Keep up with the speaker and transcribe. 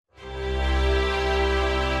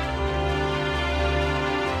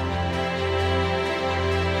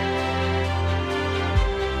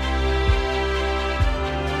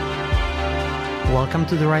Welcome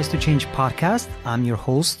to the Rise to Change podcast. I'm your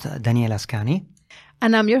host, Daniel Ascani.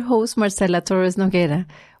 And I'm your host, Marcela Torres Noguera.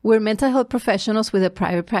 We're mental health professionals with a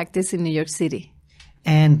private practice in New York City.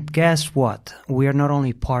 And guess what? We are not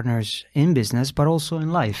only partners in business, but also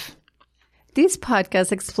in life. This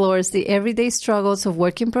podcast explores the everyday struggles of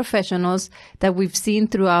working professionals that we've seen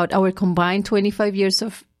throughout our combined 25 years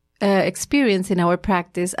of experience in our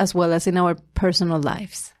practice, as well as in our personal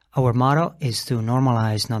lives. Our motto is to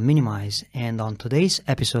normalize, not minimize. And on today's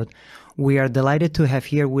episode, we are delighted to have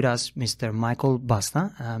here with us Mr. Michael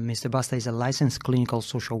Basta. Mr. Basta is a licensed clinical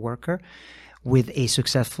social worker with a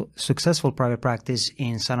successful private practice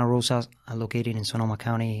in Santa Rosa, located in Sonoma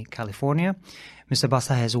County, California. Mr.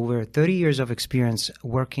 Basta has over 30 years of experience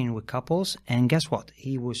working with couples, and guess what?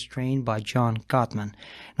 He was trained by John Gottman.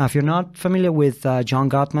 Now, if you're not familiar with John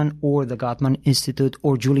Gottman or the Gottman Institute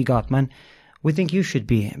or Julie Gottman, we think you should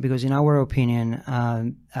be, because in our opinion,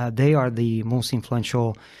 they are the most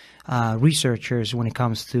influential researchers when it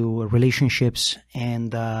comes to relationships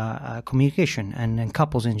and communication and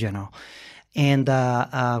couples in general. And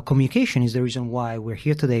communication is the reason why we're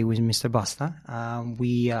here today with Mr. Basta.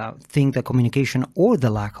 We think that communication, or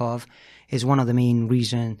the lack of, is one of the main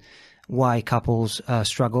reasons why couples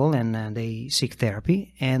struggle and they seek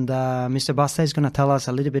therapy. And Mr. Basta is going to tell us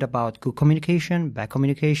a little bit about good communication, bad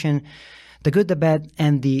communication, the good, the bad,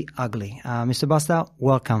 and the ugly. Mr. Basta,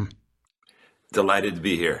 welcome. Delighted to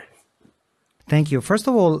be here. Thank you. First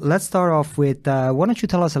of all, let's start off with, why don't you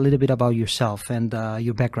tell us a little bit about yourself and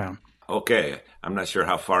your background? Okay. I'm not sure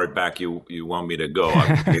how far back you want me to go.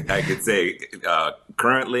 I could say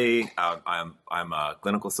currently I'm a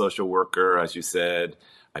clinical social worker, as you said.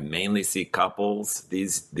 I mainly see couples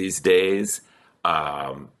these days.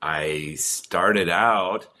 I started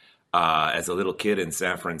out as a little kid in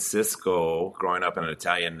San Francisco, growing up in an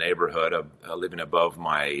Italian neighborhood, living above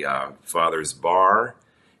my father's bar.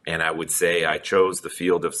 And I would say I chose the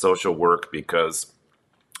field of social work because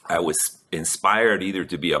I was inspired either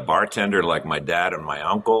to be a bartender like my dad and my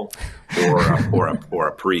uncle, or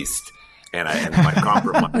a priest. And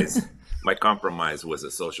my compromise was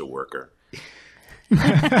a social worker.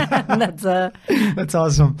 That's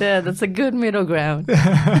awesome. Yeah, that's a good middle ground.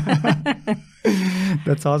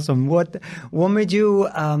 That's awesome. What made you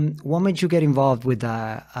get involved with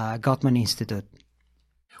the Gottman Institute?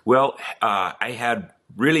 Well, I had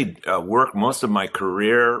really worked most of my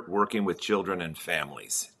career working with children and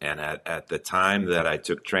families. And at the time that I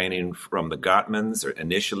took training from the Gottmans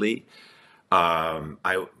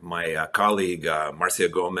my colleague Marcia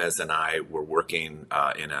Gomez and I were working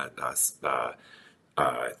in a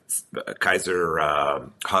Kaiser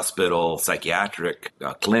Hospital psychiatric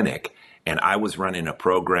clinic, and I was running a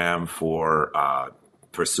program for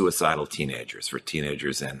suicidal teenagers, for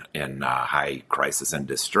teenagers in high crisis and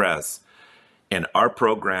distress. And our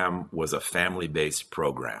program was a family-based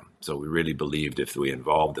program. So we really believed if we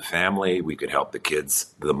involved the family, we could help the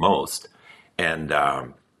kids the most. And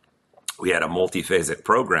we had a multiphasic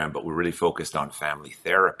program, but we really focused on family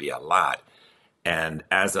therapy a lot. And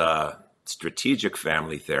as a strategic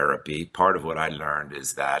family therapy, part of what I learned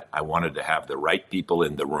is that I wanted to have the right people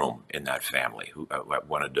in the room in that family. I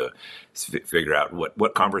wanted to figure out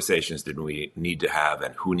what conversations did we need to have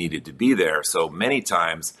and who needed to be there. So many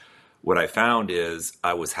times what I found is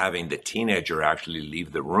I was having the teenager actually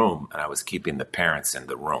leave the room, and I was keeping the parents in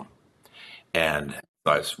the room. And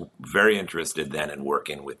I was very interested then in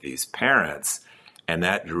working with these parents. And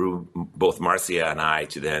that drew both Marcia and I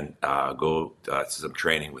to then go to some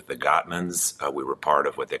training with the Gottmans. We were part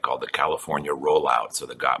of what they call the California rollout. So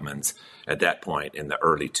the Gottmans, at that point in the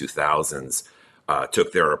early 2000s,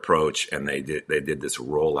 took their approach, and they did this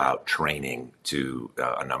rollout training to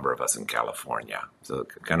a number of us in California. So it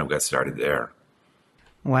kind of got started there.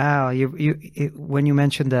 Wow! When you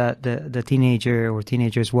mentioned the teenager or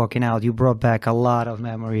teenagers walking out, you brought back a lot of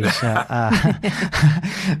memories.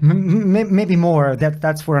 Maybe more.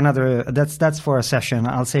 That's for another. That's for a session.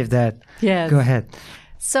 I'll save that. Yes. Go ahead.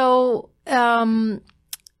 So, Mr.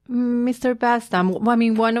 Basta, I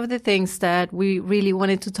mean, one of the things that we really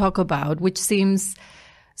wanted to talk about, which seems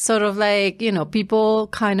sort of like, people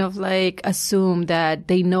kind of like assume that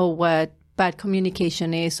they know what bad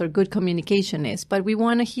communication is or good communication is. But we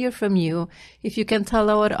want to hear from you. If you can tell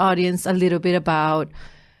our audience a little bit about,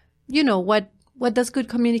 what does good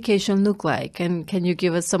communication look like? And can you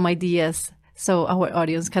give us some ideas so our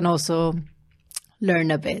audience can also learn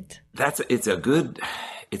a bit? It's a good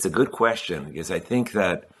question, because I think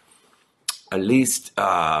that at least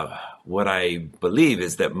what I believe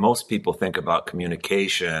is that most people think about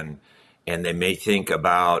communication, and they may think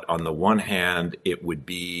about, on the one hand, it would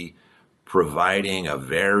be providing a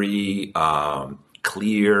very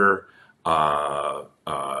clear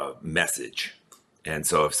message. And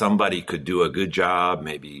so if somebody could do a good job,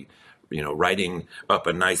 maybe, writing up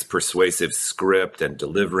a nice persuasive script and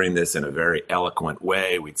delivering this in a very eloquent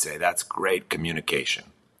way, we'd say that's great communication.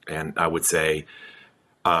 And I would say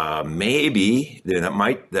maybe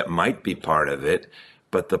that might be part of it,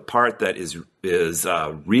 but the part that is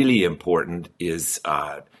really important is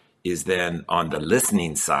then on the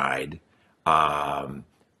listening side.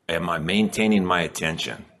 Am I maintaining my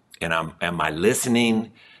attention? And am I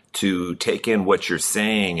listening to take in what you're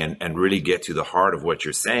saying and really get to the heart of what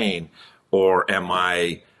you're saying? Or am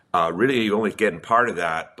I really only getting part of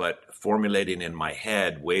that, but formulating in my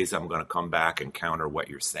head ways I'm going to come back and counter what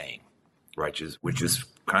you're saying, right? Which is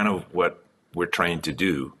kind of what we're trained to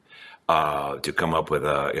do, to come up with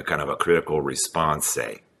a kind of a critical response,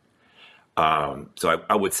 say. So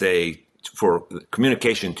I would say for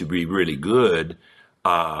communication to be really good,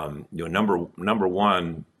 number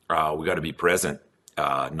one, we got to be present,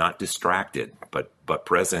 not distracted, but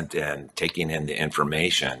present and taking in the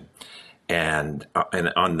information. And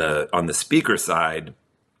on the speaker side,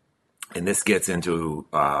 and this gets into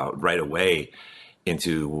right away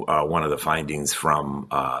into one of the findings from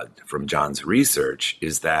John's research,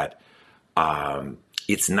 is that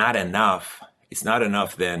it's not enough. It's not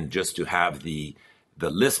enough then just to have the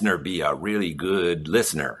listener be a really good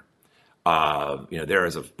listener.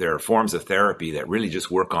 There are forms of therapy that really just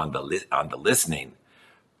work on the listening,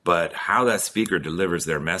 but how that speaker delivers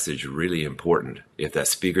their message is really important. If that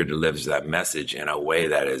speaker delivers that message in a way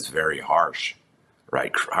that is very harsh,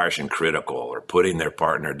 right, harsh and critical, or putting their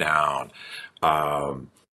partner down,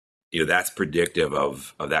 that's predictive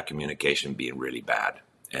of that communication being really bad,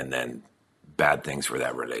 and then bad things for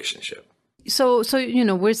that relationship. So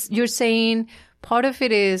you're saying part of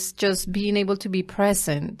it is just being able to be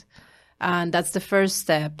present. And that's the first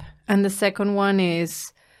step. And the second one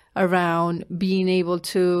is around being able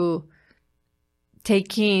to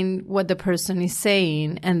take in what the person is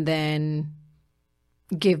saying and then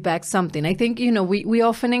give back something. I think, we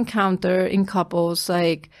often encounter in couples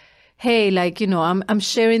like, hey, I'm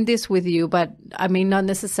sharing this with you, but I may not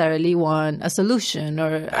necessarily want a solution,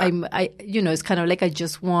 or it's kind of like I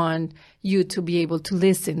just want you to be able to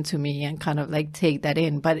listen to me and kind of like take that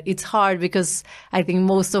in. But it's hard because I think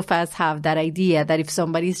most of us have that idea that if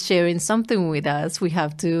somebody's sharing something with us, we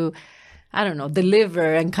have to,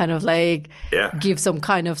 deliver and kind of like give some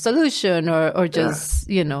kind of solution or just,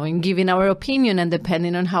 in giving our opinion. And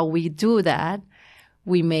depending on how we do that,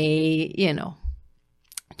 we may,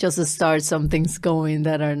 just start some things going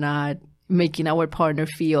that are not making our partner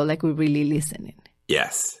feel like we're really listening.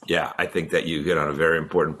 Yes. Yeah. I think that you hit on a very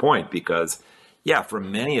important point because, for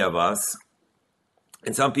many of us,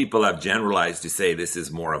 and some people have generalized to say this is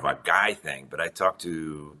more of a guy thing, but I talk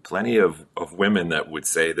to plenty of women that would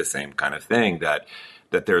say the same kind of thing, that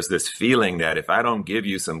there's this feeling that if I don't give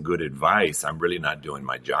you some good advice, I'm really not doing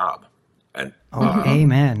my job. And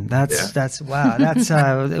amen. That's wow. That's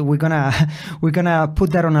we're gonna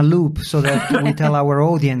put that on a loop so that we tell our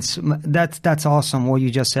audience. That's awesome. What you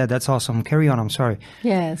just said. That's awesome. Carry on. I'm sorry.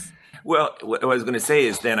 Yes. Well, what I was going to say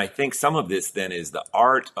is then I think some of this then is the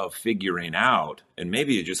art of figuring out, and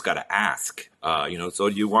maybe you just got to ask. So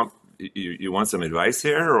do you want some advice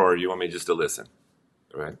here, or you want me just to listen?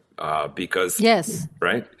 Right? Because yes.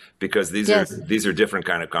 Right? Because these are different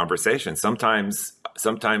kind of conversations. Sometimes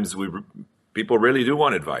people really do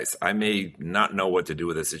want advice. I may not know what to do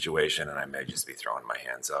with a situation, and I may just be throwing my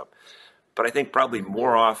hands up. But I think probably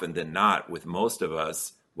more often than not, with most of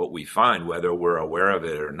us, what we find, whether we're aware of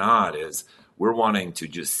it or not, is we're wanting to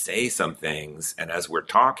just say some things. And as we're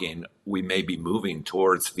talking, we may be moving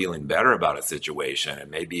towards feeling better about a situation and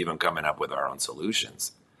maybe even coming up with our own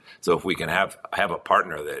solutions. So if we can have a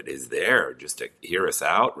partner that is there just to hear us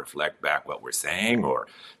out, reflect back what we're saying, or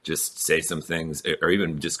just say some things, or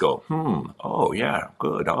even just go, oh, yeah,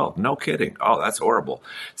 good. Oh, no kidding. Oh, that's horrible.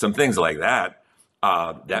 Some things like that,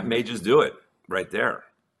 that may just do it right there.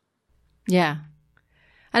 Yeah.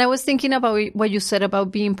 And I was thinking about what you said about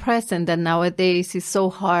being present, that nowadays it's so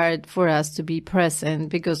hard for us to be present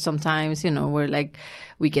because sometimes, we're like,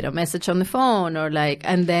 we get a message on the phone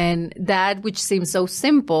and then that which seems so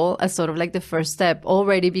simple as sort of like the first step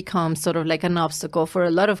already becomes sort of like an obstacle for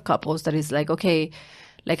a lot of couples that is like, okay,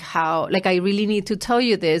 I really need to tell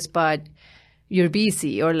you this, but you're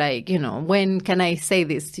busy, or when can I say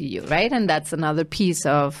this to you, right? And that's another piece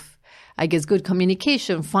of, I guess, good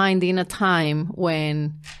communication, finding a time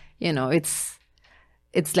when, it's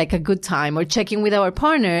like a good time, or checking with our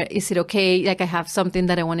partner. Is it okay? I have something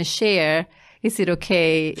that I want to share. Is it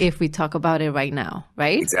okay if we talk about it right now?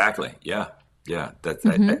 Right? Exactly. Yeah. Yeah. That's,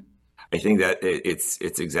 I think that it's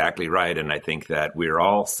exactly right. And I think that we're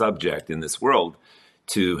all subject in this world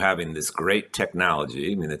to having this great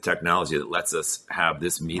technology. I mean, the technology that lets us have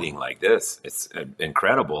this meeting like this, it's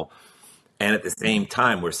incredible. And at the same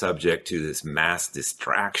time, we're subject to this mass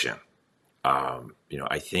distraction.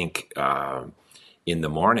 I think in the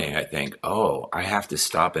morning, I think, oh, I have to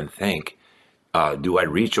stop and think. Do I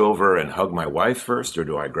reach over and hug my wife first, or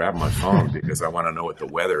do I grab my phone because I want to know what the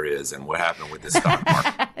weather is and what happened with the stock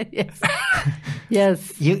market? Yes.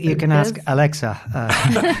 Yes. You can ask Alexa.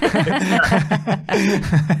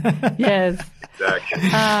 Yes.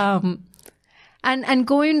 Exactly. And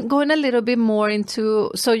going a little bit more into,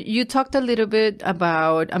 so you talked a little bit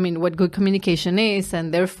about, what good communication is,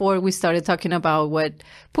 and therefore we started talking about what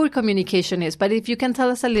poor communication is. But if you can tell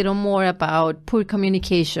us a little more about poor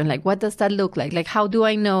communication, like what does that look like? Like, how do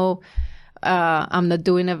I know I'm not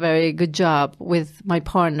doing a very good job with my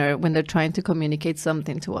partner when they're trying to communicate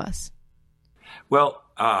something to us? Well,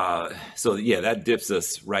 that dips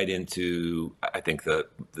us right into, I think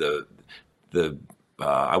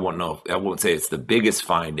I won't say it's the biggest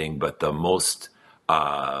finding, but the most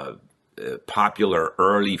popular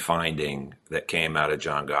early finding that came out of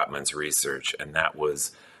John Gottman's research, and that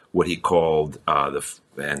was what he called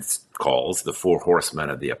calls the four horsemen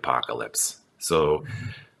of the apocalypse. So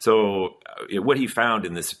what he found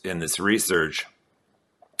in this research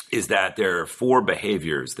is that there are four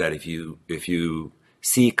behaviors that if you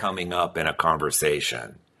see coming up in a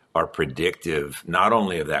conversation are predictive not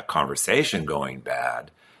only of that conversation going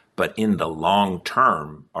bad, but in the long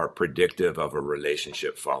term are predictive of a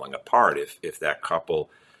relationship falling apart if that couple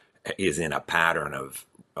is in a pattern of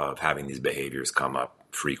having these behaviors come up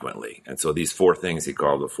frequently. And so these four things he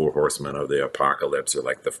called the four horsemen of the apocalypse, or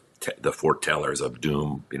like the foretellers of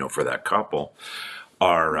doom, for that couple,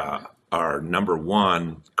 are number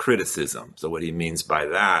one, criticism. So what he means by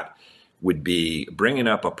that would be bringing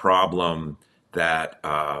up a problem that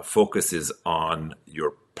focuses on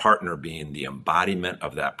your partner being the embodiment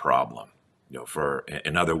of that problem.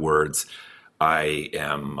 In other words, I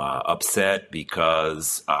am upset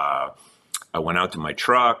because I went out to my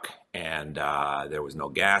truck and there was no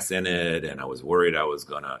gas in it, and I was worried I was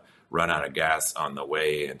going to run out of gas on the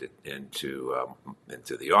way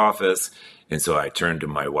into the office. And so I turned to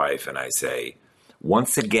my wife and I say,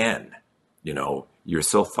 once again, you're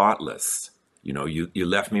so thoughtless. You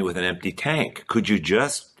left me with an empty tank. Could you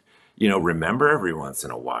just, remember every once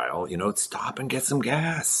in a while, stop and get some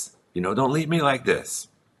gas. Don't leave me like this.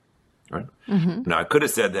 Right? Mm-hmm. Now, I could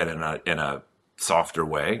have said that in a softer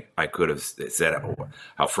way. I could have said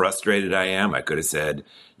how frustrated I am. I could have said,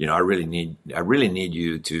 I really need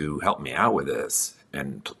you to help me out with this,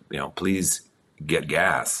 and please get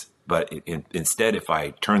gas. But instead, if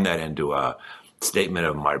I turn that into a statement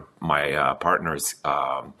of my partner's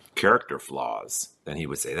character flaws, then he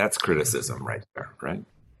would say that's criticism right there, right?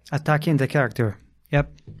 Attacking the character.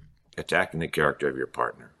 Yep. Attacking the character of your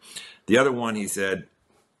partner. The other one, he said,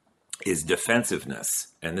 is defensiveness.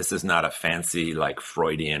 And this is not a fancy, like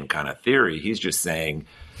Freudian kind of theory. He's just saying,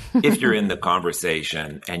 if you're in the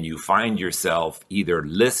conversation and you find yourself either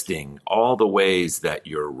listing all the ways that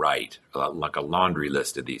you're right, like a laundry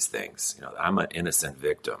list of these things, I'm an innocent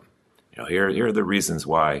victim. Here are the reasons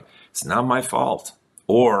why it's not my fault,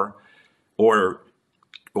 or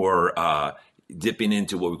dipping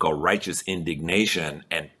into what we call righteous indignation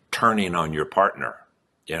and turning on your partner,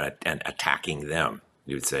 and attacking them.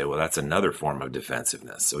 You would say, well, that's another form of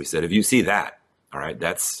defensiveness. So he said, if you see that, all right,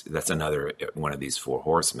 that's another one of these four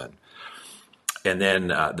horsemen. And then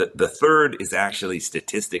the third is actually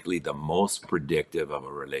statistically the most predictive of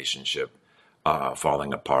a relationship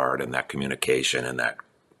falling apart, and that communication and that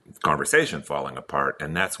conversation falling apart.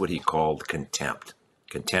 And that's what he called contempt.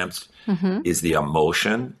 Contempt is the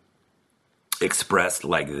emotion expressed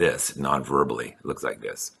like this, non-verbally. It looks like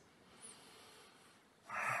this.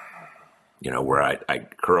 Where I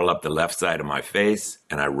curl up the left side of my face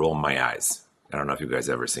and I roll my eyes. I don't know if you guys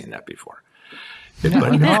ever seen that before. No,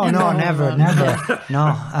 never. No,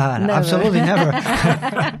 absolutely never.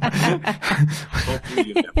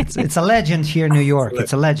 It's a legend here in New York.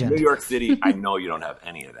 It's a legend. New York City, I know you don't have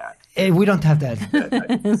any of that. We don't have that.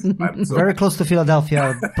 Very close to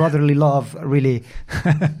Philadelphia. Brotherly love, really.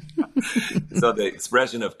 So the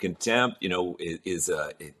expression of contempt, is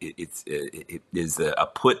a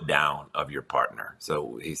put down of your partner.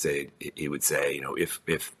 So he would say,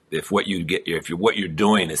 if what you're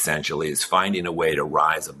doing essentially is finding a way to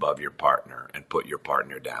rise above your partner and put your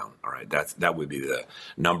partner down, all right, that would be the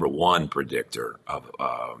number one predictor of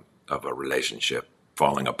a relationship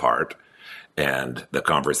falling apart, and the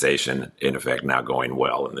conversation in effect not going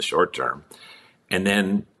well in the short term. And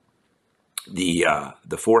then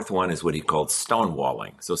The fourth one is what he called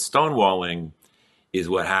stonewalling. So stonewalling is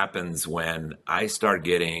what happens when I start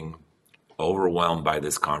getting overwhelmed by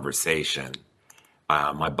this conversation.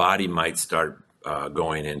 My body might start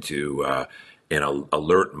going into in a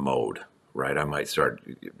alert mode, right? I might start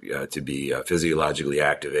to be physiologically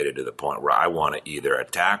activated to the point where I want to either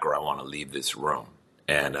attack or I want to leave this room.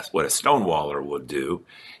 And what a stonewaller would do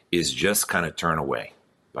is just kind of turn away.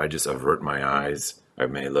 I just avert my eyes. I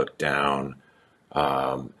may look down.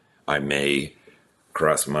 I may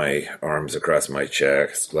cross my arms across my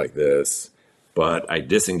chest like this, but I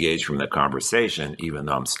disengage from the conversation even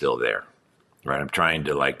though I'm still there, right? I'm trying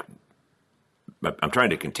to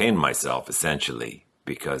contain myself essentially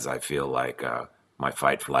because I feel like my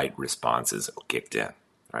fight flight response is kicked in,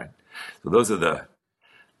 right? So those are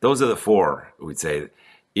the four. We'd say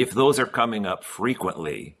if those are coming up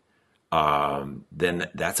frequently, then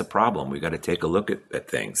that's a problem. We got to take a look at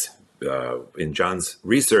things. In John's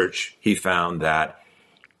research, he found that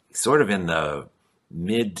sort of in the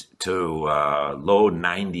mid to low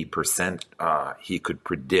 90%, he could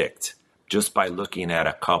predict just by looking at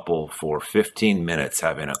a couple for 15 minutes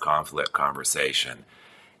having a conflict conversation.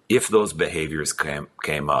 If those behaviors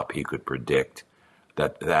came up, he could predict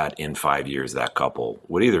that in 5 years that couple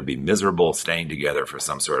would either be miserable staying together for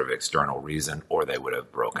some sort of external reason or they would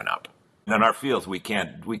have broken up. In our fields, we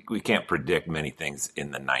can't predict many things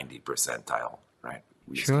in the 90 percentile, right?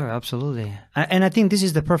 Sure, absolutely. And I think this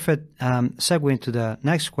is the perfect segue into the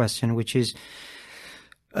next question, which is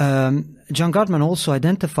John Gottman also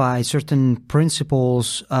identifies certain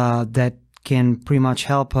principles that can pretty much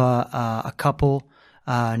help a couple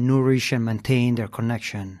nourish and maintain their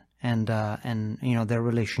connection and their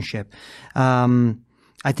relationship.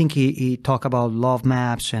 I think he talked about love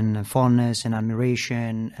maps and fondness and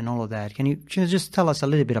admiration and all of that. Can you just tell us a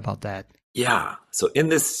little bit about that? Yeah. So in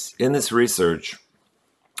this research,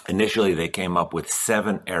 initially they came up with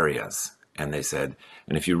 7 areas, and they said,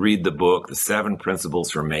 and if you read the book, The 7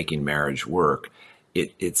 Principles for Making Marriage Work,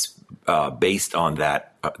 it's based on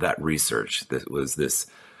that research. That was this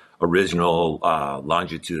original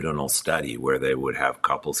longitudinal study where they would have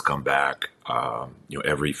couples come back,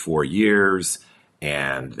 every 4 years.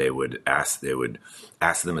 And they would ask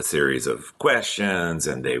them a series of questions,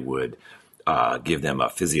 and they would give them a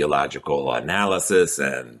physiological analysis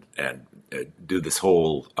and do this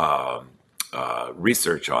whole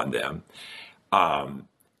research on them.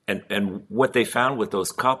 And what they found with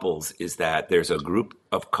those couples is that there's a group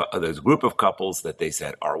of couples that they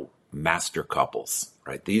said are master couples,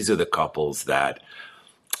 right? These are the couples that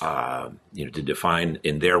to define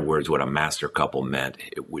in their words what a master couple meant,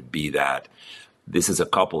 it would be that this is a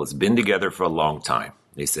couple that's been together for a long time.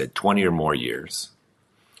 They said 20 or more years.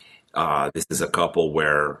 This is a couple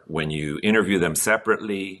where when you interview them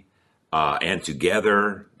separately and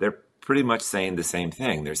together, they're pretty much saying the same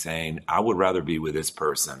thing. They're saying, I would rather be with this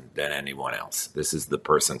person than anyone else. This is the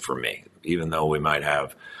person for me. Even though it might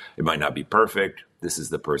not be perfect, this is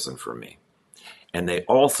the person for me. And they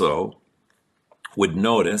also would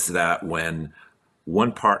notice that when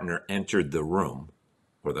one partner entered the room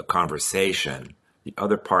or the conversation, the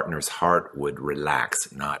other partner's heart would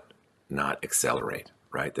relax, not accelerate,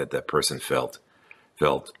 right? That person felt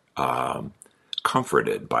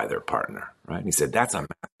comforted by their partner, right? And he said, that's a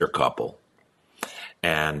master couple.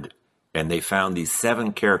 And they found these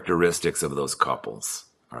 7 characteristics of those couples,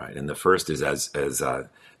 all right? And the first is, as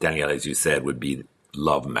Danielle, as you said, would be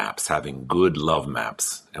love maps, having good love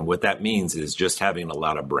maps. And what that means is just having a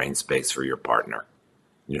lot of brain space for your partner.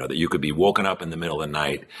 That you could be woken up in the middle of the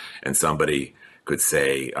night and somebody could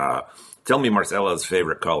say, tell me Marcella's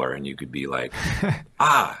favorite color. And you could be like,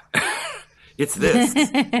 it's this,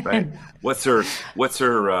 right? What's her,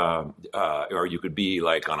 or you could be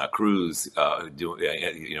like on a cruise,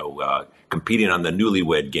 competing on the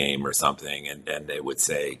newlywed game or something. And they would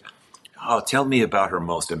say, oh, tell me about her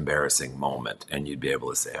most embarrassing moment. And you'd be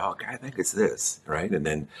able to say, oh, I think it's this, right? And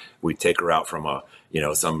then we'd take her out from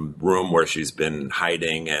some room where she's been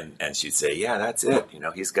hiding and she'd say, yeah, that's it.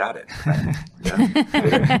 He's got it. Right?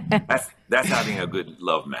 Yeah. That's having a good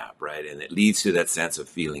love map, right? And it leads to that sense of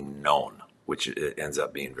feeling known, which ends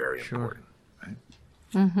up being very important, right?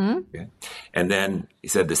 Mm-hmm. Okay. And then he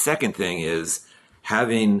said the second thing is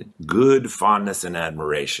having good fondness and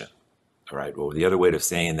admiration. All right. Well, the other way of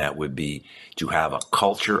saying that would be to have a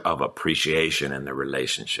culture of appreciation in the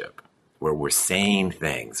relationship where we're saying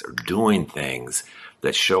things or doing things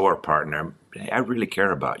that show our partner, hey, I really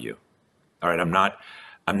care about you. All right.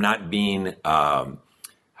 I'm not being, how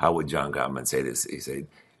would John Gottman say this? He said,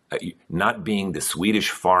 not being the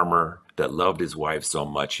Swedish farmer that loved his wife so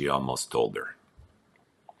much he almost told her.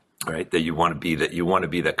 right? That you want to be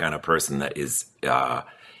that kind of person that is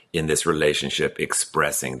in this relationship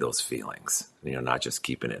expressing those feelings, not just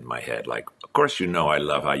keeping it in my head. Like, of course, I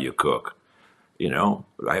love how you cook. I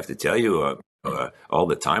have to tell you all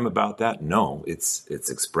the time about that. No, it's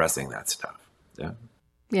expressing that stuff. Yeah.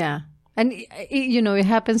 Yeah. And, it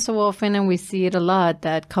happens so often, and we see it a lot,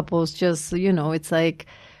 that couples just, it's like,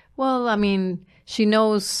 well, I mean, she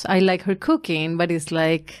knows I like her cooking, but it's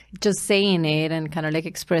like just saying it and kind of like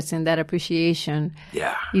expressing that appreciation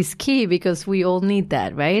is key, because we all need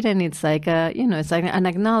that, right? And it's like, it's like an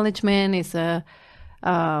acknowledgement. It's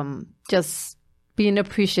just being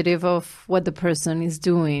appreciative of what the person is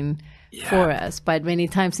doing for us. But many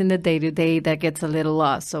times in the day-to-day, that gets a little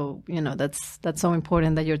lost. So, that's so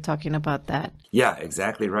important that you're talking about that. Yeah,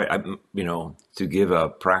 exactly right. To give a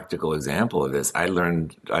practical example of this, I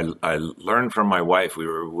learned from my wife. We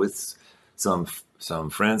were with some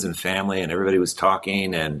friends and family, and everybody was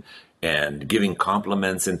talking and giving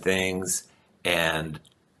compliments and things. And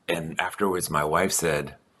afterwards, my wife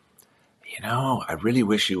said, I really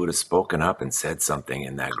wish you would have spoken up and said something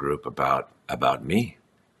in that group about me.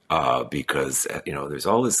 Because, there's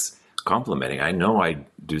all this complimenting. I know I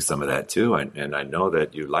do some of that too. And I know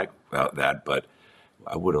that you like that, but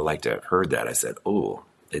I would have liked to have heard that. I said,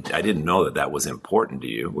 I didn't know that was important to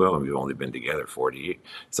you. Well, we've only been together 40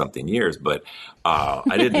 something years, but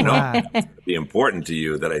I didn't know it would be important to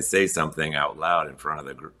you that I say something out loud in front of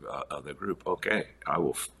the group. Okay, I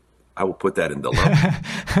will put that in the love.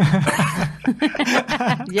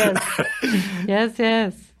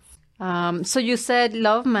 Yes. So you said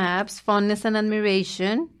love maps, fondness and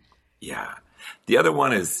admiration. Yeah. The other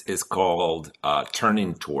one is called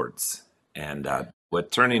turning towards. And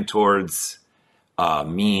what turning towards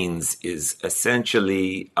means is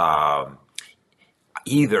essentially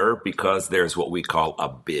either because there's what we call a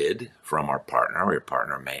bid from our partner, or your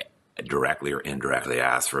partner may directly or indirectly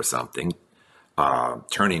ask for something,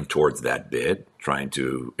 turning towards that bid, trying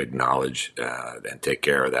to acknowledge and take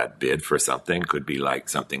care of that bid for something. Could be like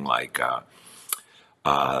something like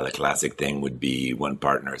the classic thing would be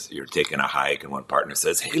you're taking a hike and one partner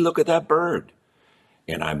says, "Hey, look at that bird."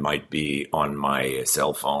 And I might be on my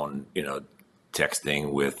cell phone,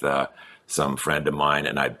 texting with some friend of mine,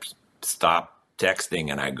 and I stop texting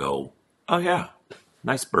and I go, "Oh yeah,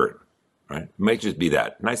 nice bird," right? It might just be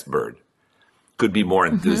that, nice bird. Could be more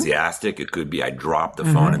enthusiastic. It could be I drop the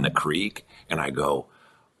phone in the creek and I go,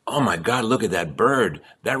 "Oh my God, look at that bird.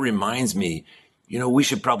 That reminds me, we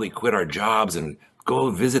should probably quit our jobs and go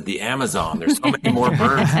visit the Amazon. There's so many more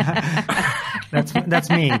birds." That's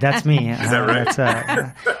me. That's me. Is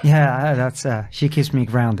that right? She keeps me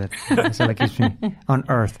grounded. So keeps me on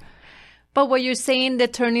earth. But what you're saying, the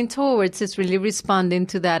turning towards, is really responding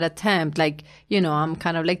to that attempt. Like, I'm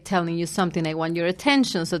kind of like telling you something. I want your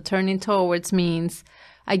attention. So turning towards means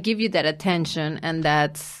I give you that attention, and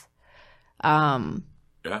that's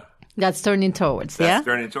that's turning towards. That's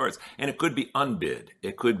turning towards. And it could be unbid.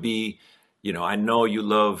 It could be, I know you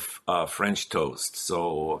love French toast.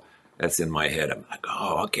 So that's in my head. I'm like,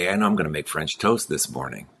 oh, okay, I know I'm going to make French toast this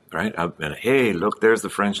morning. Right? And hey, look, there's the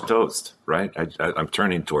French toast. Right? I'm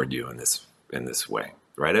turning toward you in this way.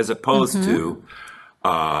 Right? As opposed to,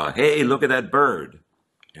 hey, look at that bird,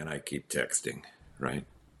 and I keep texting. Right?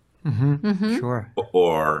 Sure.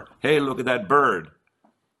 Or hey, look at that bird.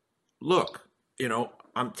 Look,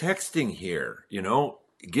 I'm texting here.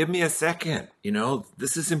 Give me a second.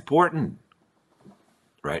 This is important.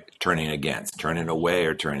 Right? Turning away,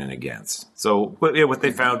 or turning against. So what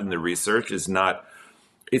they found in the research is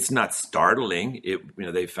it's not startling.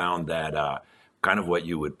 They found that kind of what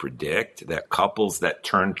you would predict, that couples that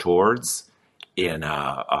turn towards in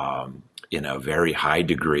a very high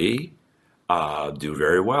degree do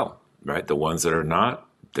very well, right? The ones that are not,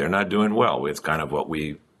 they're not doing well. It's kind of what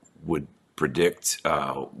we would predict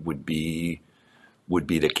would be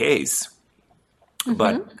the case.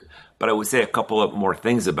 But I would say a couple of more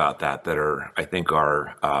things about that I think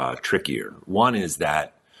are trickier. One is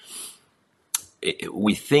that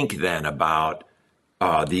we think then about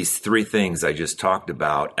these three things I just talked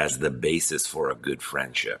about as the basis for a good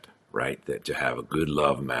friendship, right? That to have a good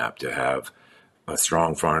love map, to have a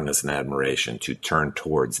strong fondness and admiration, to turn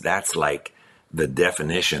towards. That's like the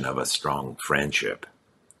definition of a strong friendship,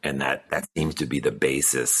 and that seems to be the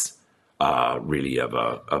basis, really, of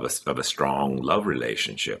a strong love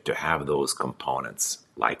relationship. To have those components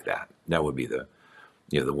like that, that would be the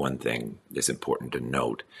one thing that's important to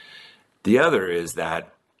note. The other is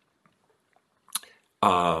that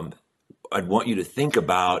I'd want you to think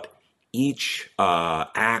about each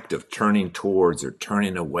act of turning towards or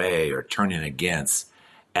turning away or turning against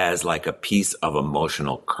as like a piece of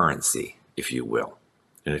emotional currency, if you will.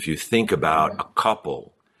 And if you think about a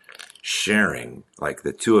couple sharing, like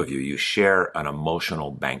the two of you, you share an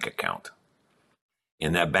emotional bank account.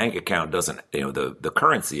 And that bank account doesn't, the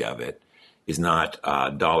currency of it is not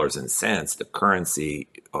dollars and cents. The currency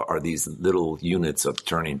are these little units of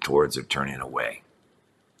turning towards or turning away.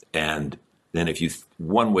 And then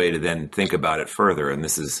one way to then think about it further, and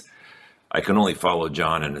this is, I can only follow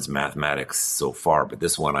John and his mathematics so far, but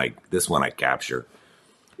this one I capture,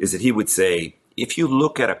 is that he would say, if you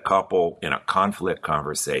look at a couple in a conflict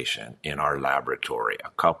conversation in our laboratory, a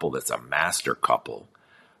couple that's a master couple,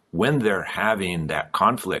 when they're having that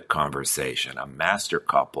conflict conversation, a master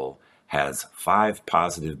couple has 5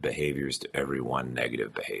 positive behaviors to every 1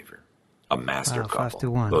 negative behavior. A master couple.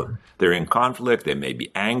 5-1. So they're in conflict. They may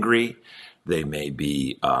be angry. They may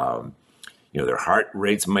be, their heart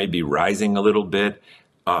rates may be rising a little bit,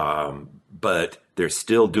 but they're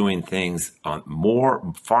still doing things far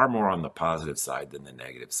more on the positive side than the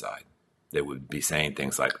negative side. They would be saying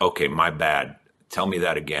things like, "Okay, my bad. Tell me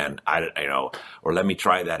that again. Or let me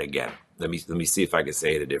try that again. Let me see if I can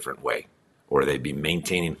say it a different way." Or they'd be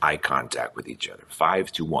maintaining eye contact with each other,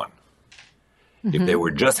 5-1. Mm-hmm. If they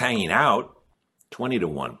were just hanging out,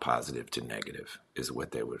 20-1 positive to negative is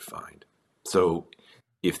what they would find. So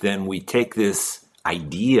if then we take this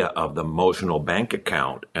idea of the emotional bank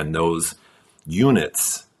account and those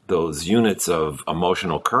units of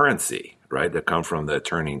emotional currency, right, that come from the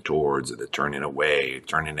turning towards or the turning away,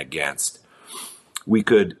 turning against, we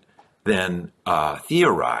could then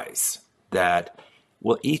theorize that,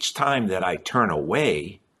 well, each time that I turn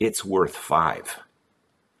away, it's worth 5.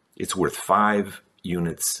 It's worth 5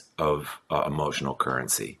 units of emotional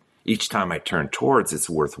currency. Each time I turn towards, it's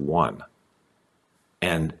worth 1.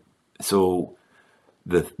 And so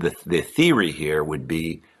the theory here would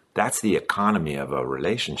be that's the economy of a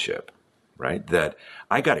relationship, right? That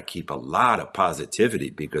I got to keep a lot of positivity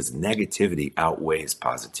because negativity outweighs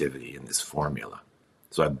positivity in this formula.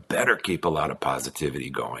 So I better keep a lot of positivity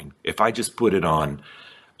going. If I just put it on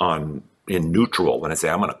in neutral, when I say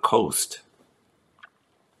I'm going to coast,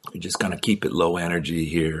 we're just going to keep it low energy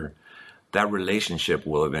here, that relationship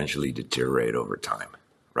will eventually deteriorate over time,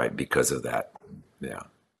 right? Because of that. Yeah.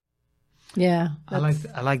 Yeah. I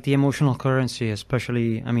like the emotional currency,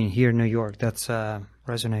 especially, here in New York. That's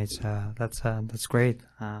resonates. That's great.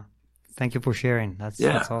 Thank you for sharing. That's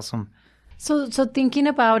awesome. So thinking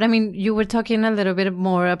about, you were talking a little bit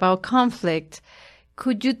more about conflict.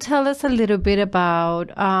 Could you tell us a little bit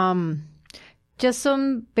about just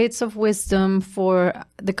some bits of wisdom for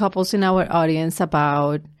the couples in our audience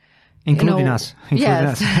about, including us.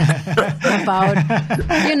 About,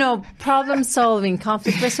 problem solving,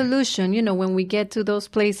 conflict resolution, when we get to those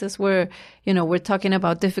places where, we're talking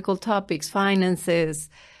about difficult topics, finances,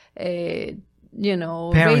 parenting,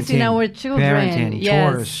 raising our children.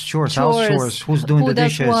 Chores, house chores, who's doing the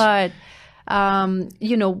dishes. What?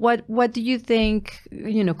 What do you think,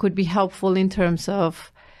 could be helpful in terms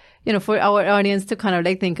of, for our audience to kind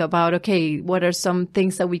of think about, okay, what are some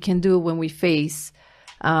things that we can do when we face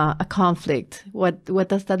a conflict? What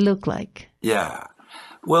does that look like? Yeah.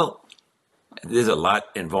 Well, there's a lot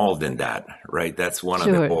involved in that, right? That's one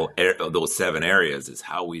of those 7 areas is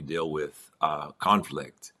how we deal with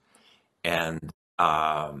conflict. And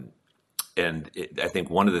I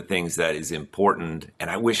think one of the things that is important,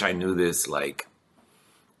 and I wish I knew this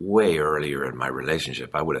way earlier in my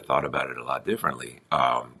relationship, I would have thought about it a lot differently.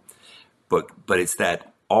 But it's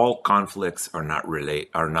that all conflicts are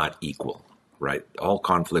not equal, right? All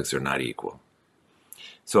conflicts are not equal.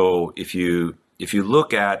 So if you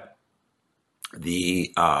look at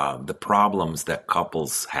the problems that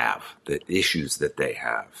couples have, the issues that they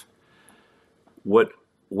have,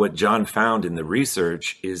 what John found in the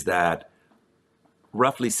research is that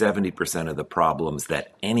roughly 70% of the problems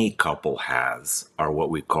that any couple has are what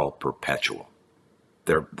we call perpetual.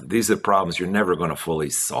 These are problems you're never going to fully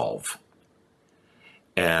solve.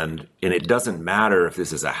 And it doesn't matter if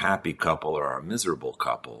this is a happy couple or a miserable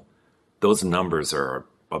couple. Those numbers are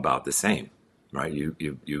about the same, right? You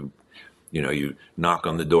knock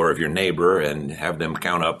on the door of your neighbor and have them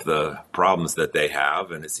count up the problems that they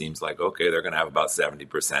have, and it seems like, okay, they're going to have about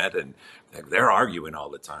 70%, and they're arguing all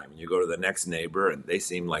the time. You go to the next neighbor, and they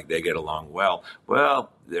seem like they get along well.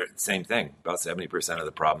 Well, they're the same thing. About 70% of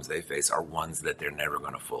the problems they face are ones that they're never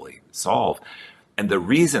going to fully solve. And the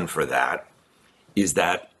reason for that is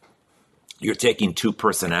that you're taking 2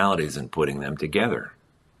 personalities and putting them together.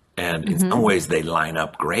 And in some ways, they line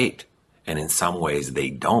up great, and in some ways, they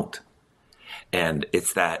don't. And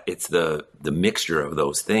it's the mixture of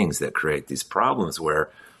those things that create these problems where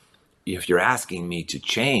if you're asking me to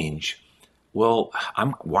change, well,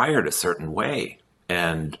 I'm wired a certain way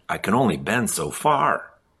and I can only bend so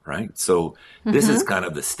far, right? So this is kind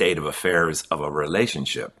of the state of affairs of a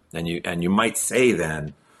relationship. And you might say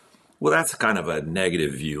then, well, that's kind of a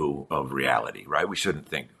negative view of reality, right? We shouldn't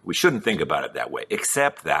think about it that way,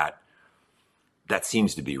 except that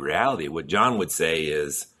seems to be reality. What John would say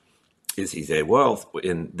is he said, well,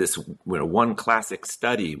 in this one classic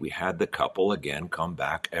study, we had the couple again come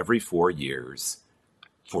back every 4 years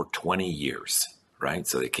for 20 years, right?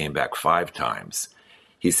 So they came back 5 times.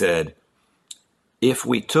 He said, if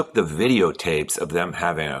we took the videotapes of them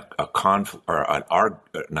having not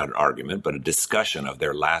an argument, but a discussion of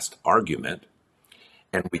their last argument,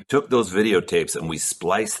 and we took those videotapes and we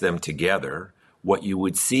spliced them together, what you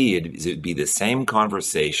would see is it'd be the same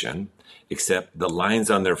conversation, except the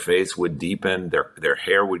lines on their face would deepen, their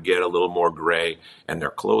hair would get a little more gray, and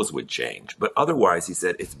their clothes would change. But otherwise, he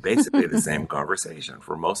said, it's basically the same conversation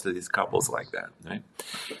for most of these couples like that, right?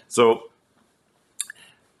 So,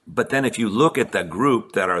 but then if you look at the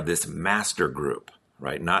group that are this master group,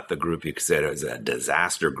 right? Not the group you said is a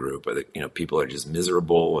disaster group, or people are just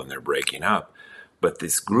miserable and they're breaking up. But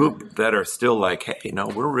this group that are still like, hey, no,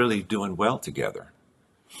 we're really doing well together.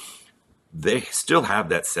 They still have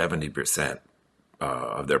that 70%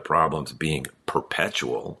 of their problems being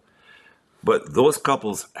perpetual. But those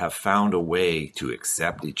couples have found a way to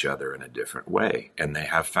accept each other in a different way. And they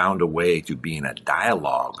have found a way to be in a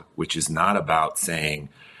dialogue, which is not about saying,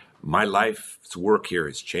 my life's work here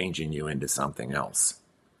is changing you into something else.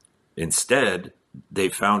 Instead,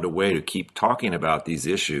 they've found a way to keep talking about these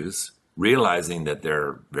issues, realizing that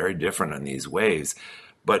they're very different in these ways,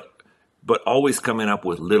 but always coming up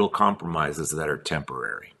with little compromises that are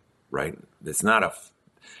temporary, right? It's not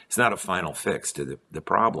a final fix to the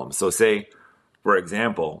problem. So say, for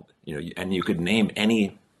example, and you could name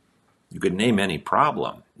any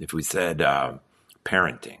problem. If we said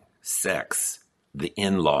parenting, sex, the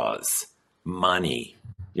in-laws, money,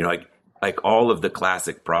 like all of the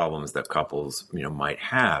classic problems that couples, might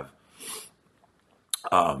have,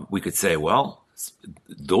 we could say, well,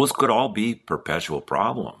 those could all be perpetual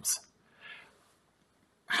problems.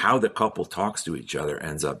 How the couple talks to each other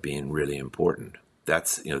ends up being really important.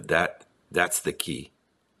 That's the key.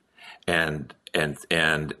 And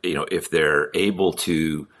if they're able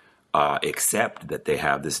to accept that they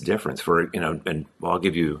have this difference, and I'll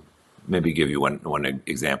give you one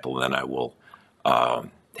example, then I will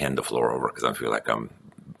hand the floor over because I feel like I'm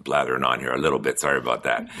blathering on here a little bit. Sorry about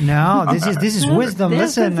that. No, this is wisdom.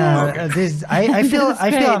 Listen, I feel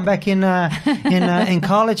I'm back in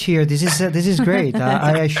college here. This is great.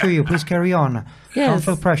 I assure you. Please carry on. Yes. Don't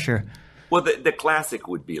feel pressure. Well, the classic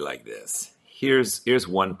would be like this. Here's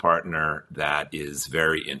one partner that is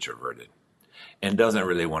very introverted and doesn't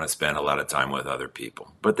really want to spend a lot of time with other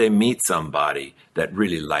people, but they meet somebody that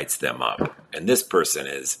really lights them up, and this person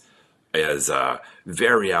is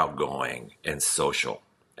very outgoing and social.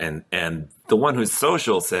 And the one who's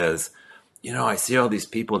social says, I see all these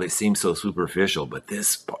people, they seem so superficial, but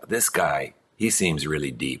this guy, he seems really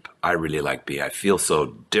deep. I really I feel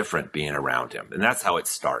so different being around him. And that's how it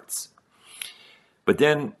starts. But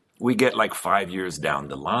then we get like 5 years down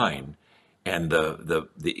the line, and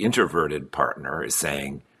the introverted partner is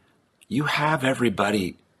saying, you have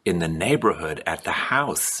everybody in the neighborhood at the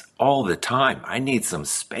house all the time. I need some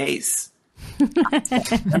space. I can't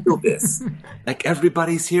handle this. Like,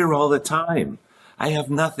 everybody's here all the time. I have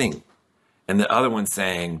nothing. And the other one's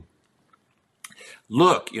saying,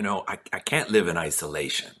 look, I can't live in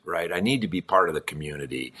isolation, right? I need to be part of the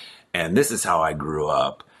community. And this is how I grew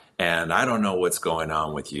up. And I don't know what's going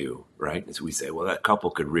on with you, right? As we say, well, that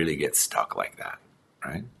couple could really get stuck like that,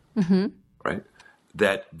 right? Mm-hmm. Right?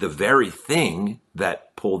 That the very thing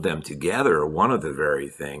that pulled them together, or one of the very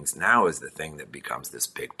things, now is the thing that becomes this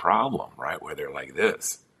big problem, right? Where they're like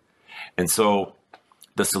this. And so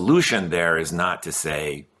the solution there is not to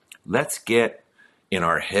say, let's get in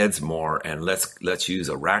our heads more and let's use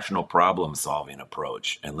a rational problem solving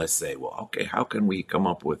approach. And let's say, well, okay, how can we come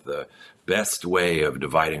up with the best way of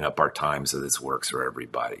dividing up our time so this works for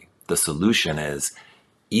everybody? The solution is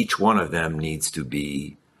each one of them needs to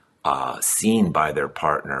be seen by their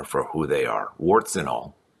partner for who they are, warts and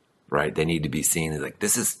all, right? They need to be seen as like,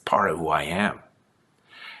 this is part of who I am.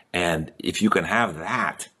 And if you can have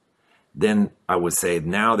that, then I would say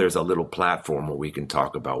now there's a little platform where we can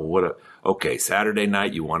talk about okay, Saturday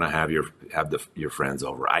night you want to have your friends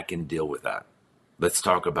over. I can deal with that. Let's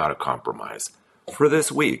talk about a compromise for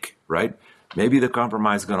this week, right? Maybe the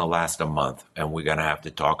compromise is going to last a month and we're going to have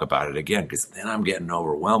to talk about it again because then I'm getting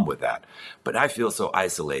overwhelmed with that. But I feel so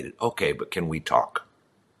isolated. Okay, but can we talk?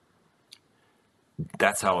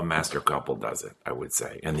 That's how a master couple does it, I would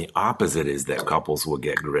say. And the opposite is that couples will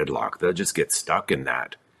get gridlocked. They'll just get stuck in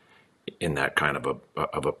that kind of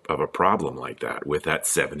a problem like that, with that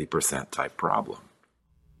 70% type problem.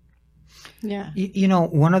 Yeah.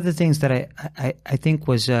 One of the things that I think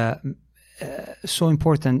was so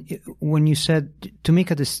important when you said to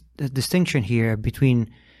make a distinction here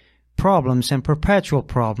between problems and perpetual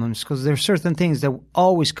problems, because there are certain things that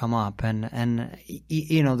always come up, and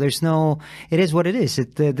there's no, it is what it is.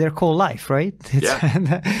 They're called life, right?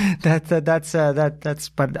 Yeah. That's.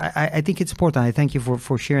 But I think it's important. I thank you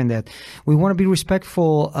for sharing that. We want to be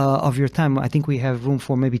respectful of your time. I think we have room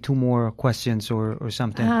for maybe 2 more questions or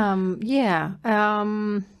something. Yeah.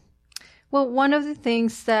 Well, one of the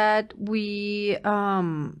things that we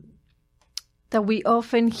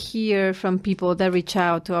often hear from people that reach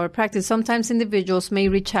out to our practice. Sometimes individuals may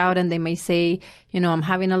reach out and they may say, I'm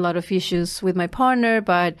having a lot of issues with my partner,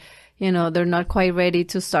 but, they're not quite ready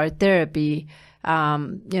to start therapy.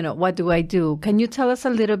 What do I do? Can you tell us a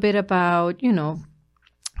little bit about,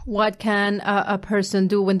 what can a person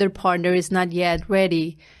do when their partner is not yet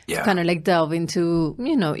ready to kind of like delve into,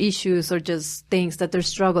 issues or just things that they're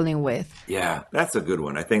struggling with? Yeah, that's a good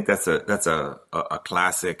one. I think that's a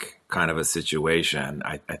classic kind of a situation.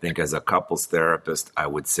 I think as a couples therapist, I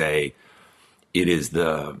would say it is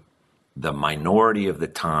the minority of the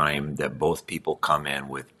time that both people come in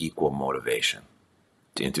with equal motivation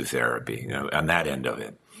into therapy, on that end of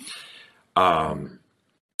it.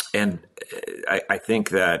 And I think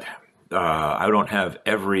that I don't have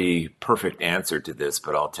every perfect answer to this,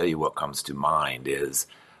 but I'll tell you what comes to mind is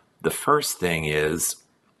the first thing is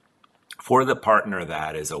for the partner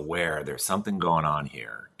that is aware there's something going on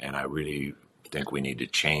here, and I really think we need to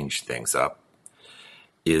change things up,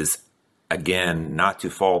 is, again, not to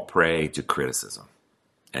fall prey to criticism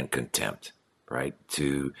and contempt, right?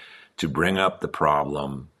 To bring up the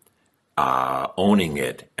problem, owning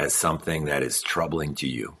it as something that is troubling to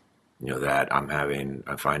you. That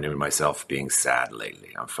I'm finding myself being sad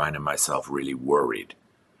lately. I'm finding myself really worried.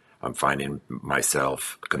 I'm finding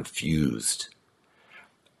myself confused.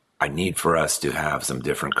 I need for us to have some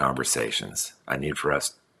different conversations. I need for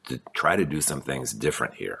us to try to do some things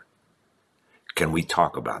different here. Can we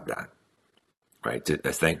talk about that? Right?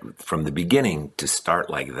 I think from the beginning to start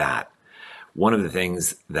like that. One of the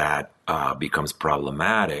things that becomes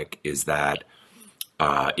problematic is that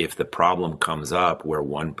if the problem comes up where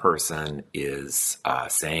one person is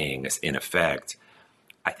saying, in effect,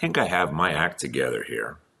 I think I have my act together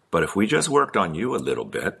here, but if we just worked on you a little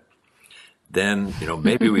bit, then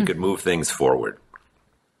maybe we could move things forward.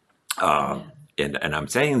 And I'm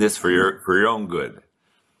saying this for your own good.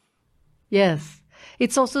 Yes.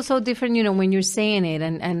 It's also so different, when you're saying it,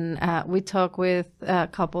 and we talk with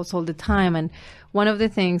couples all the time. And one of the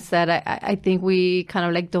things that I think we kind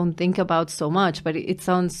of like don't think about so much, but it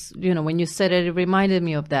sounds, when you said it, it reminded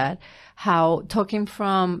me of that, how talking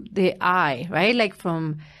from the I, right? Like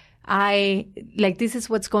from this is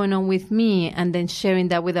what's going on with me, and then sharing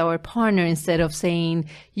that with our partner instead of saying,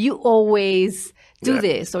 you always do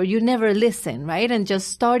this, or you never listen, right? And just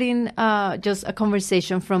starting just a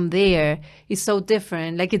conversation from there is so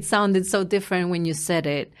different. Like it sounded so different when you said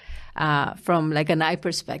it from like an I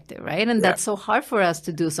perspective, right? And that's so hard for us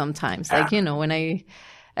to do sometimes. Like, when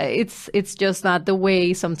it's just not the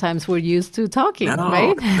way sometimes we're used to talking,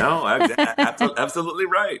 right? No, absolutely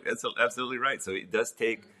right. That's absolutely right. So it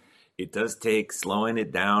does take slowing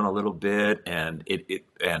it down a little bit, and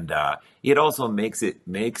it also makes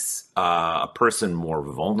a person more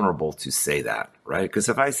vulnerable to say that, right? Because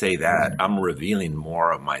if I say that, I'm revealing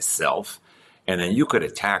more of myself, and then you could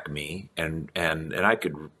attack me, and I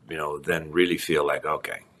could then really feel like,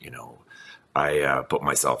 okay, I put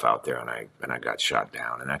myself out there and I got shot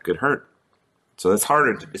down, and that could hurt. So it's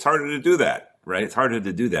harder to do that, right? It's harder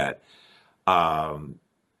to do that. On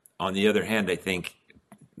the other hand, I think,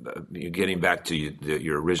 getting back to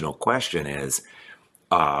your original question is,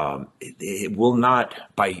 it will not,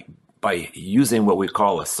 by using what we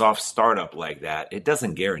call a soft startup like that, it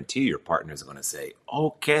doesn't guarantee your partner is going to say,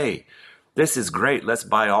 okay, this is great. Let's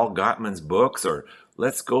buy all Gottman's books, or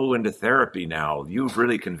let's go into therapy now. You've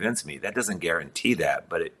really convinced me. That doesn't guarantee that,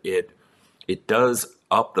 but it does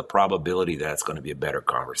up the probability that it's going to be a better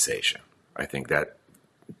conversation. I think that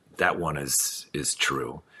one is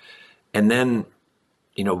true. And then,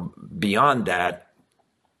 beyond that,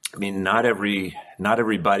 I mean, not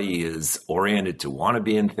everybody is oriented to want to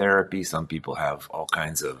be in therapy. Some people have all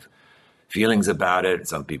kinds of feelings about it.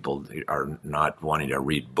 Some people are not wanting to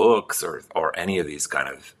read books or any of these kind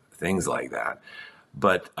of things like that.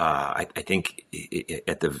 But I think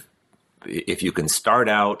if you can start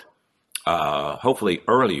out hopefully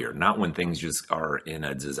earlier, not when things just are in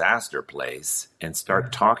a disaster place, and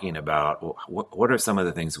start talking about, well, what are some of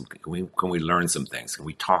the things, can we learn some things? Can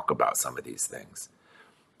we talk about some of these things?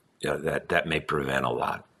 Yeah, that may prevent a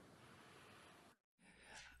lot.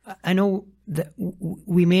 I know that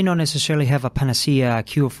we may not necessarily have a panacea, a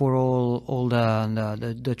cure for all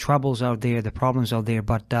the troubles out there, the problems out there,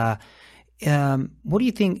 but what do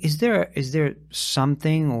you think? Is there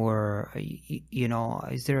something, or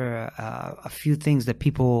is there a few things that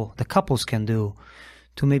the couples can do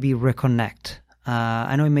to maybe reconnect?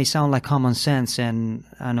 I know it may sound like common sense, and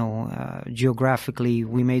I know geographically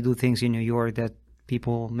we may do things in New York that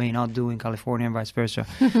people may not do in California and vice versa.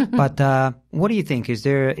 But what do you think? Is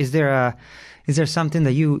there something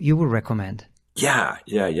that you would recommend? Yeah.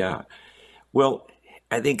 Well,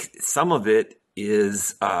 I think some of it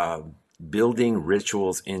is building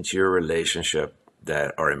rituals into your relationship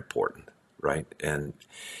that are important, right? And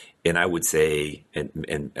I would say,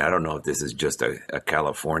 and I don't know if this is just a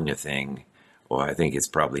California thing, or I think it's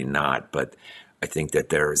probably not, but I think that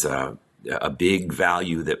there's a big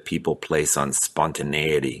value that people place on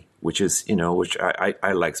spontaneity, which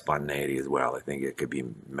I like spontaneity as well. I think it could be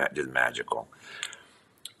just magical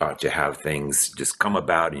to have things just come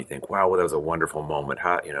about and you think, wow, well, that was a wonderful moment.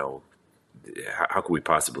 How could we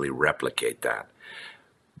possibly replicate that?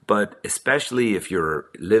 But especially if you're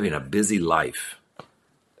living a busy life,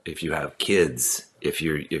 if you have kids, if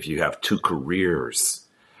you have two careers,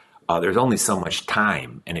 there's only so much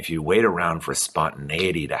time. And if you wait around for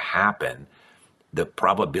spontaneity to happen, the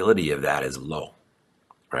probability of that is low,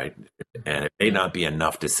 right? And it may not be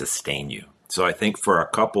enough to sustain you. So I think for a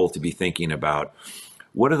couple to be thinking about,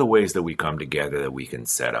 what are the ways that we come together that we can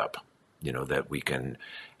set up, that we can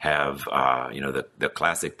have, the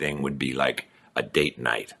classic thing would be like a date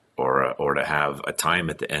night, or to have a time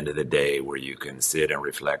at the end of the day where you can sit and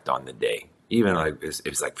reflect on the day. Even like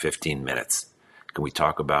it's like 15 minutes. Can we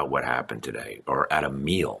talk about what happened today? Or at a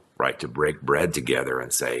meal, right? To break bread together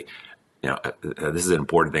and say, this is an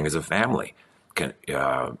important thing as a family.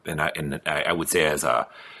 I would say as a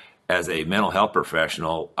mental health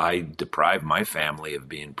professional, I deprived my family of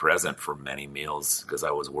being present for many meals because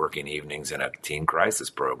I was working evenings in a teen crisis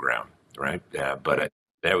program, right? But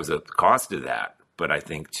there was a cost to that. But I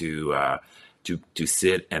think to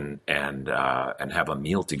sit and have a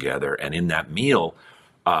meal together, and in that meal,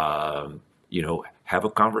 have a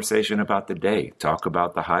conversation about the day, talk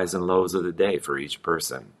about the highs and lows of the day for each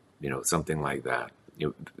person, something like that.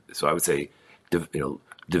 So I would say,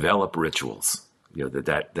 develop rituals.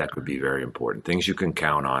 That could be very important. Things you can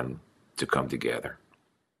count on to come together.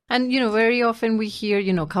 And, very often we hear,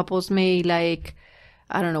 couples may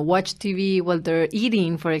watch TV while they're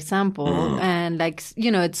eating, for example. And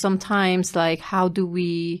it's sometimes how do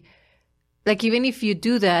we, even if you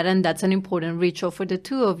do that, and that's an important ritual for the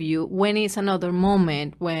two of you, when is another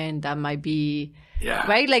moment when that might be,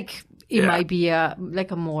 right? It might be a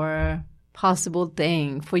more possible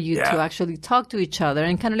thing for you to actually talk to each other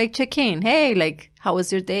and kind of check in. Hey, how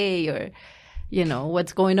was your day? Or,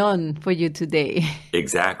 what's going on for you today?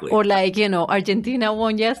 Exactly. Or Argentina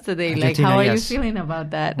won yesterday. Argentina, how are yes. you feeling about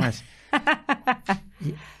that? Yes.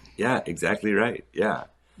 Yeah, exactly right. Yeah.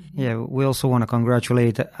 Yeah, we also want to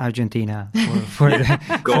congratulate Argentina for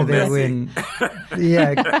their win.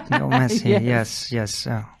 Yeah, go Messi. Yes.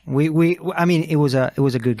 I mean, it was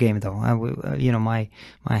a good game though. My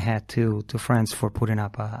hat to France for putting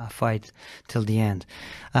up a fight till the end.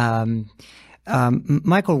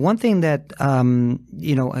 Michael, one thing that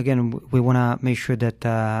again, we want to make sure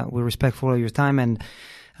that we're respectful of your time, and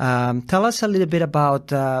tell us a little bit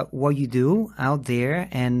about what you do out there.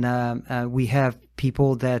 And we have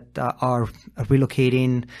people that are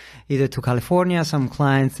relocating either to California, some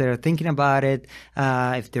clients that are thinking about it.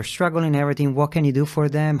 If they're struggling, everything, what can you do for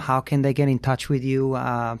them? How can they get in touch with you?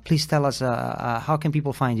 Please tell us, how can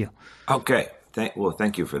people find you? Okay.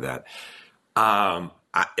 Thank you for that.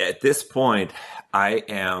 At this point,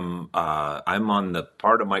 I'm on the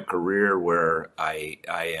part of my career where I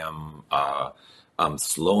am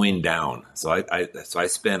slowing down. So I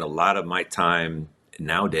spend a lot of my time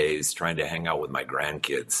nowadays trying to hang out with my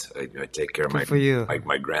grandkids. I take care of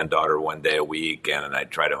my granddaughter one day a week, and I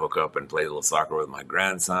try to hook up and play a little soccer with my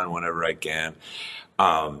grandson whenever I can.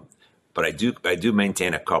 But I do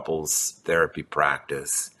maintain a couples therapy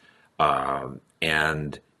practice,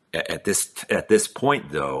 and at this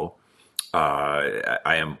point though,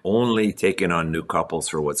 I am only taking on new couples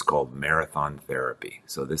for what's called marathon therapy.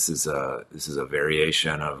 So this is a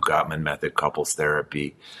variation of Gottman method couples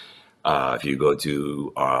therapy. If you go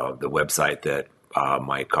to the website that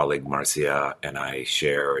my colleague Marcia and I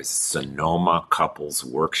share is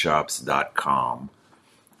SonomaCouplesWorkshops.com.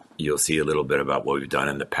 You'll see a little bit about what we've done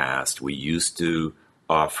in the past. We used to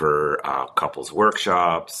offer couples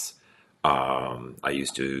workshops. I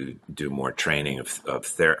used to do more training of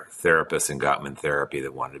therapists in Gottman therapy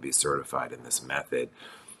that wanted to be certified in this method.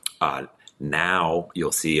 Now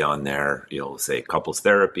you'll see on there, you'll say couples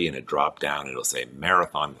therapy, and it drop down, it'll say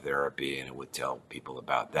marathon therapy, and it would tell people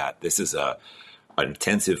about that. This is an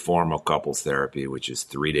intensive form of couples therapy, which is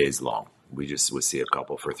 3 days long. We just would see a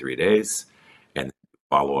couple for 3 days and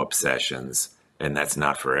follow-up sessions. And that's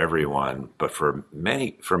not for everyone, but for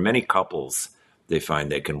many couples, they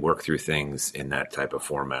find they can work through things in that type of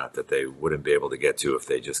format that they wouldn't be able to get to if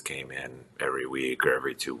they just came in every week or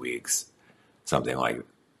every 2 weeks, something like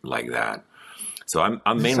that. So I'm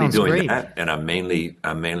mainly doing great. that, and I'm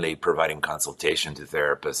mainly providing consultation to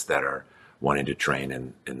therapists that are wanting to train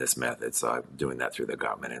in this method. So I'm doing that through the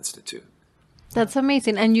Gottman Institute. That's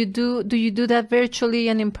amazing. And do you do that virtually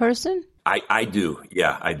and in person? I do.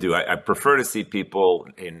 Yeah, I do. I prefer to see people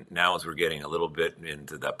now as we're getting a little bit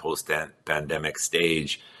into the post-pandemic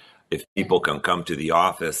stage. If people can come to the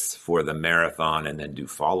office for the marathon and then do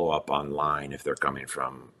follow-up online if they're coming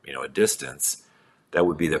from, a distance, that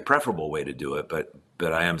would be the preferable way to do it. But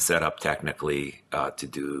I am set up technically to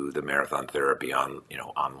do the marathon therapy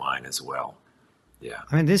online as well. Yeah.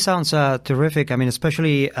 I mean, this sounds terrific. I mean,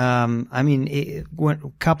 especially, when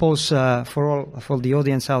couples, for the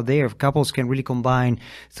audience out there, couples can really combine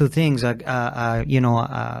two things,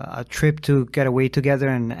 a trip to get away together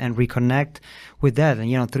and reconnect with that.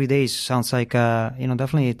 And, 3 days sounds like,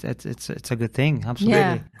 definitely it's a good thing. Absolutely.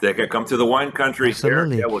 Yeah. They can come to the wine country.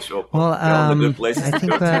 Absolutely. Here. Yeah, we'll show Well, all the good places. I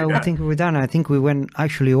think we're done. I think we went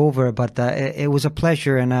actually over, but it was a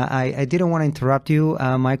pleasure. And I didn't want to interrupt you,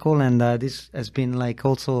 Michael, and this has been like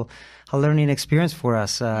also a learning experience for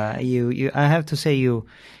us. I have to say you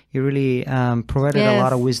really provided a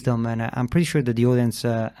lot of wisdom, and I'm pretty sure that the audience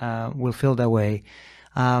will feel that way.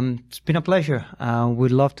 It's been a pleasure.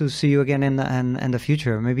 We'd love to see you again in the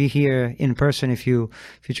future. Maybe here in person if you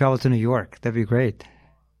travel to New York. That'd be great.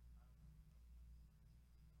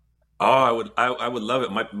 Oh, I would love it.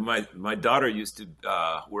 My daughter used to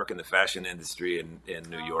work in the fashion industry in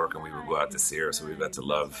New York, and we would go out to see her. So we got to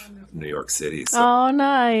love New York City. So,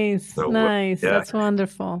 nice. Yeah. That's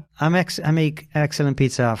wonderful. I make excellent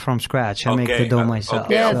pizza from scratch. I make the dough myself.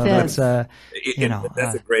 Okay. Yes, so yes.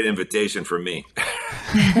 That's a great invitation for me.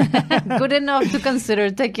 Good enough to consider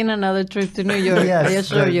taking another trip to New York. Yes, I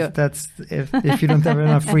assure you. That's if you don't have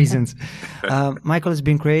enough reasons. Michael, it's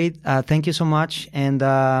been great. Thank you so much, and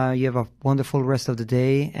you have a wonderful rest of the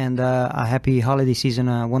day, and a happy holiday season,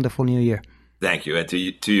 a wonderful New Year. Thank you, and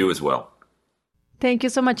to you as well. Thank you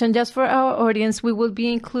so much. And just for our audience, we will be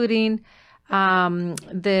including the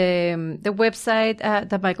website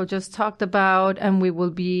that Michael just talked about, and we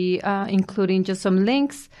will be including just some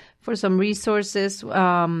links for some resources.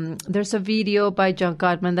 There's a video by John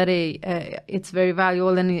Gottman that it's very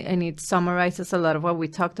valuable, and it summarizes a lot of what we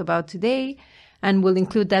talked about today. And we'll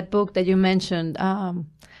include that book that you mentioned,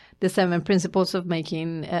 The 7 Principles of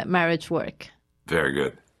Making Marriage Work. Very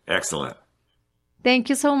good. Excellent. Thank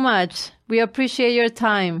you so much. We appreciate your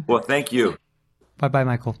time. Well, thank you. Bye-bye,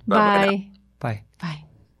 Michael. Bye. Bye. Bye.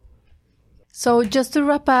 So just to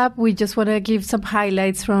wrap up, we just want to give some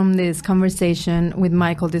highlights from this conversation with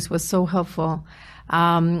Michael. This was so helpful.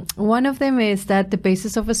 One of them is that the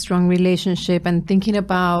basis of a strong relationship and thinking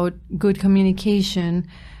about good communication,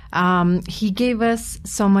 he gave us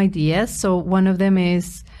some ideas. So one of them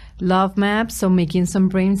is love maps, so making some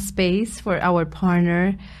brain space for our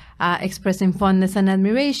partner, expressing fondness and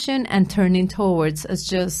admiration, and turning towards as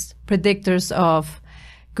just predictors of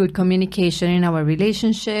good communication in our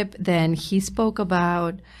relationship. Then he spoke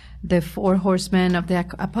about the 4 horsemen of the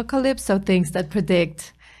apocalypse, so things that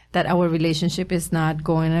predict that our relationship is not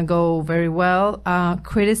going to go very well.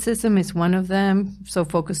 Criticism is one of them, so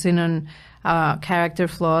focusing on character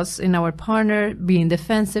flaws in our partner, being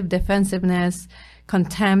defensiveness,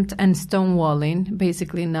 contempt, and stonewalling,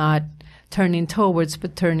 basically not turning towards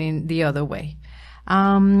but turning the other way.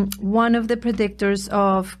 One of the predictors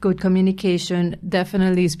of good communication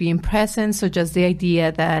definitely is being present. So just the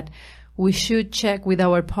idea that we should check with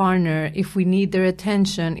our partner if we need their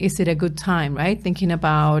attention. Is it a good time, right? Thinking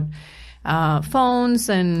about phones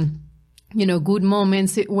and, good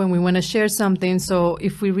moments when we want to share something. So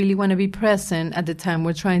if we really want to be present at the time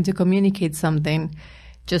we're trying to communicate something,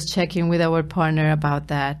 just checking with our partner about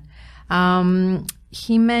that.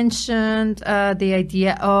 He mentioned the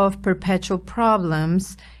idea of perpetual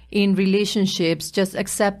problems in relationships, just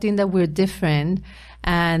accepting that we're different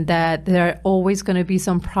and that there are always going to be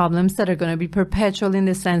some problems that are going to be perpetual in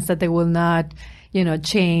the sense that they will not,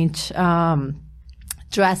 change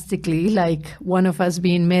drastically, like one of us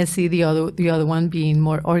being messy, the other one being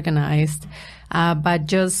more organized. But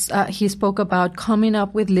just he spoke about coming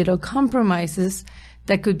up with little compromises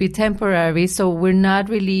that could be temporary. So we're not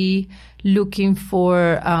really looking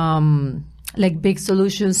for like big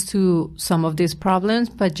solutions to some of these problems,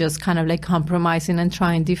 but just kind of like compromising and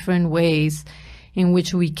trying different ways in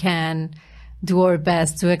which we can do our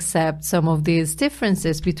best to accept some of these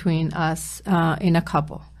differences between us in a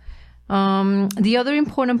couple. The other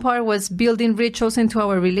important part was building rituals into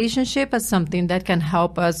our relationship as something that can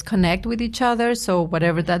help us connect with each other. So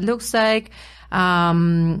whatever that looks like,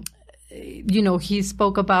 he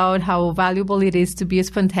spoke about how valuable it is to be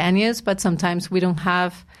spontaneous, but sometimes we don't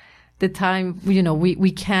have the time,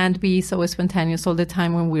 we can't be so spontaneous all the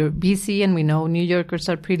time when we're busy, and we know New Yorkers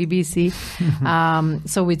are pretty busy.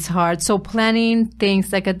 So it's hard. So planning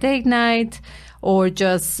things like a date night, or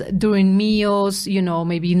just during meals,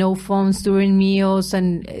 maybe no phones during meals,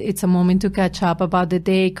 and it's a moment to catch up about the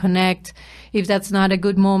day, connect. If that's not a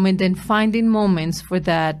good moment, then finding moments for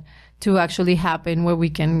that to actually happen where we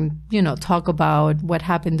can, talk about what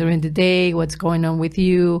happened during the day, what's going on with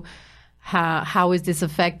you, how is this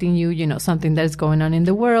affecting you, something that's going on in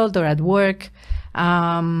the world or at work.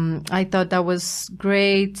 I thought that was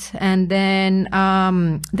great. And then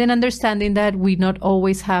understanding that we not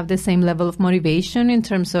always have the same level of motivation in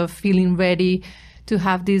terms of feeling ready to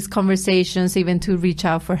have these conversations, even to reach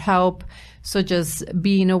out for help. So just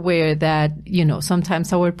being aware that,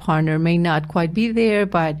 sometimes our partner may not quite be there,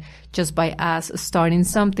 but just by us starting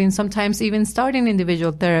something, sometimes even starting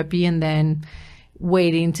individual therapy and then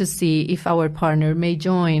waiting to see if our partner may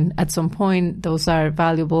join at some point. Those are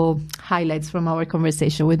valuable highlights from our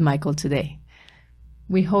conversation with Michael today.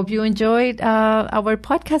 We hope you enjoyed our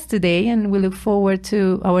podcast today, and we look forward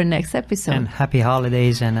to our next episode. And happy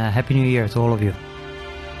holidays and Happy New Year to all of you.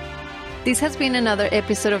 This has been another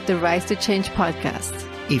episode of the Rise to Change podcast.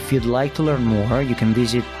 If you'd like to learn more, you can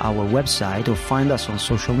visit our website or find us on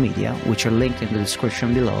social media, which are linked in the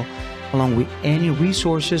description below, along with any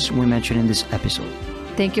resources we mentioned in this episode.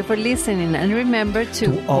 Thank you for listening, and remember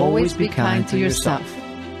to always be kind to yourself.